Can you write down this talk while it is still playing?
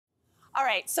All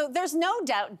right, so there's no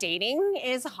doubt dating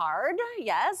is hard.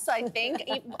 Yes, I think.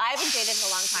 I haven't dated in a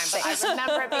long time, but I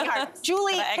remember it being hard.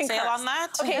 Julie, exhale on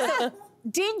that? Okay, so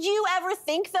did you ever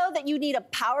think, though, that you need a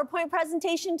PowerPoint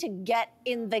presentation to get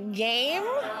in the game?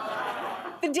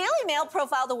 The Daily Mail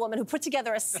profiled a woman who put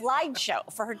together a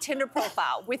slideshow for her Tinder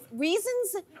profile with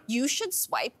reasons you should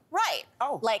swipe right.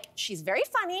 Oh. Like, she's very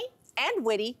funny and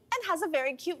witty and has a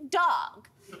very cute dog.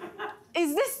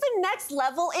 Is this the next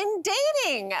level in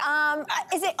dating?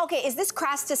 Is this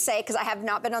crass to say, because I have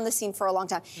not been on the scene for a long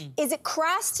time, is it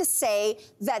crass to say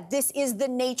that this is the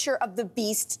nature of the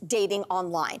beast dating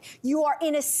online? You are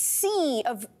in a sea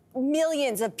of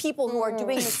millions of people who are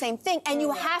doing the same thing, and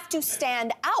you have to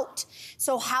stand out.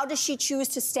 So how does she choose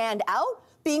to stand out?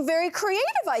 Being very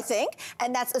creative, I think,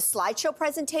 and that's a slideshow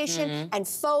presentation and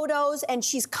photos, and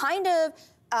she's kind of,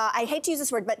 I hate to use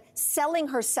this word, but selling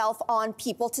herself on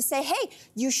people to say, hey,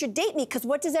 you should date me, because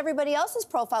what does everybody else's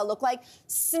profile look like?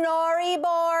 Snorri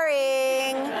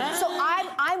boring. So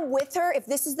I'm with her. If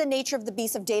this is the nature of the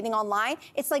beast of dating online,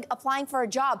 it's like applying for a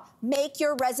job. Make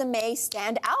your resume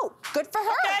stand out. Good for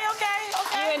her. Okay.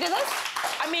 You into this?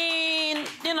 I mean,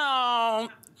 you know,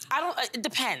 it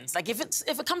depends. Like, if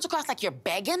it comes across like you're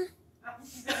begging,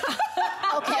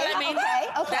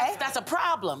 Okay. That's a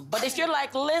problem. But if you're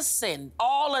like, listen,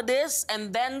 all of this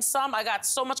and then some, I got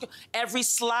so much. Every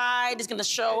slide is gonna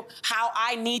show how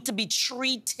I need to be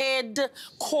treated,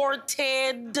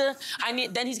 courted.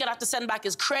 Then he's gonna have to send back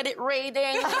his credit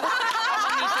rating. We're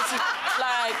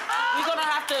gonna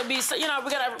have to be,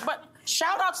 but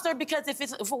shout outs there, because if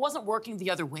it wasn't working the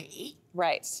other way,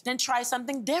 right, then try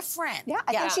something different. Yeah,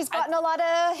 I think she's gotten a lot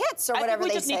of hits or whatever they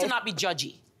say. I think we just need to not be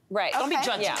judgy. Right. Don't be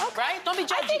judgy, right? Don't be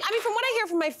judgy. I mean, from what I hear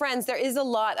from my friends, there is a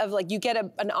lot of, like, you get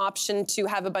an option to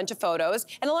have a bunch of photos,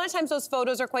 and a lot of times those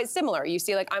photos are quite similar. You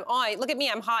see, like, look at me,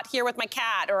 I'm hot here with my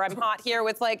cat, or I'm hot here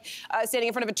with, like, standing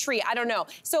in front of a tree. I don't know.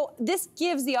 So this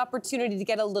gives the opportunity to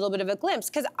get a little bit of a glimpse,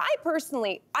 because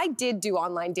I did do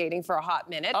online dating for a hot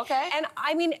minute. Okay. And,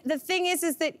 I mean, the thing is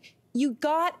that you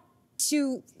got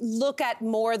to look at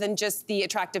more than just the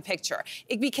attractive picture.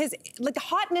 Because, like,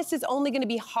 hotness is only gonna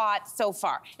be hot so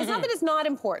far. It's not that it's not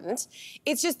important.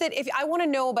 It's just that if I wanna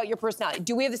know about your personality,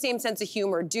 do we have the same sense of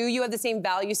humor? Do you have the same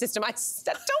value system? Don't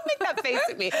make that face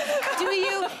at me.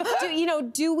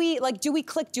 Do we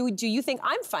click? Do you think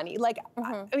I'm funny? Like,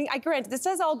 I mean, I grant, this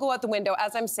does all go out the window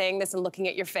as I'm saying this and looking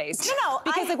at your face.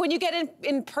 Because like, when you get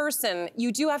in person,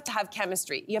 you do have to have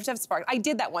chemistry. You have to have spark. I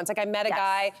did that once. Like, I met a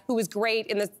guy who was great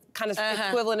in this kind of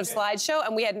equivalent of slideshow,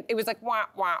 and it was like, wah,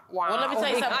 wah, wah. Well, let me tell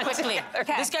you something quickly.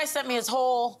 This guy sent me his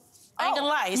whole, I ain't gonna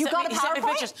lie. He sent me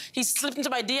pictures. He slipped into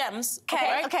my DMs.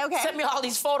 Okay. Sent me all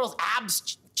these photos,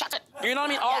 abs, shut it. You know what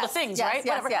I mean? All the things, right?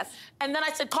 Yes. And then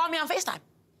I said, call me on FaceTime.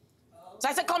 So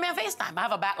I said, call me on FaceTime. I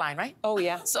have a bat line, right? Oh,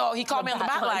 yeah. So he called me on the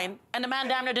bat line, and the man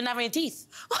damn near didn't have any teeth.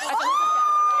 I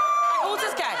said, who's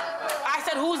this guy? I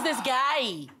said, who's this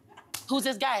guy? Who's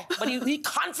this guy? But he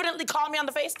confidently called me on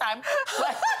the FaceTime.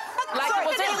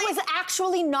 It was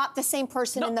actually not the same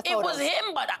person in the photos. It was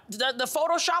him, but the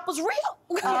Photoshop was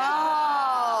real.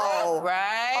 Oh.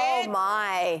 Right? Oh,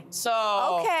 my.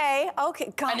 So. Okay.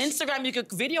 Gosh. On Instagram, you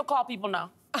could video call people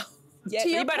now. Yeah,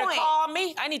 you better call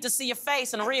me. I need to see your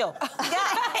face in real.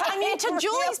 I mean, to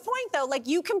Julie's point, though, like,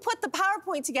 you can put the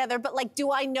PowerPoint together, but, like,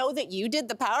 do I know that you did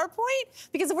the PowerPoint?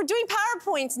 Because if we're doing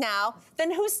PowerPoints now,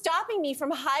 then who's stopping me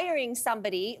from hiring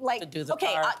somebody, like, to do the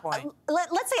PowerPoint?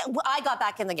 Let's say I got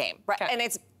back in the game, right? And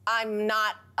I'm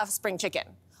not a spring chicken,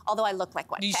 although I look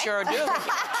like one. You sure do.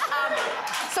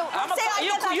 So let's say I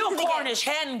get back into the Cornish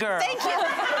hen girl. Thank you.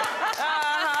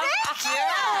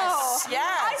 Yes.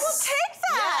 I will take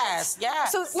that.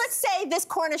 Yes. So let's say this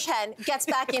Cornish hen gets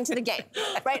back into the game,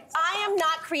 right? I am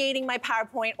not creating my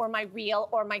PowerPoint or my reel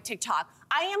or my TikTok.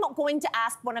 I am going to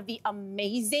ask one of the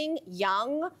amazing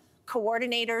young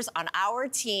coordinators on our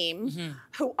team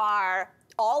who are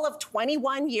all of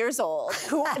 21 years old,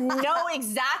 who know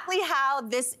exactly how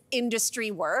this industry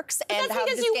works. But and that's how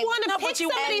because this you game... want to pick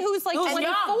somebody who's like 24.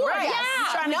 Young, right? Yeah.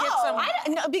 Trying to get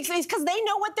some... because they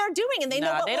know what they're doing and they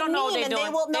know what they don't know what they're doing. They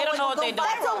will know they don't know what they're doing.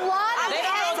 That's a lot of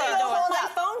effort to hold my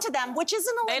phone to them, which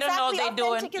isn't exactly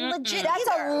authentic and legit. That's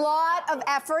a lot of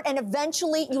effort, and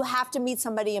eventually you have to meet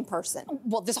somebody in person.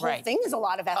 Well, this whole thing is a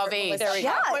lot of effort. Of age.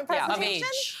 PowerPoint presentation. Of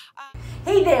age.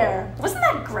 Hey there, wasn't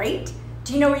that great?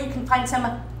 Do you know where you can find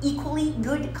some equally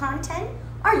good content?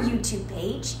 Our YouTube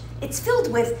page. It's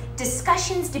filled with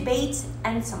discussions, debates,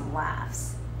 and some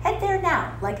laughs. Head there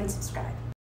now, like and subscribe.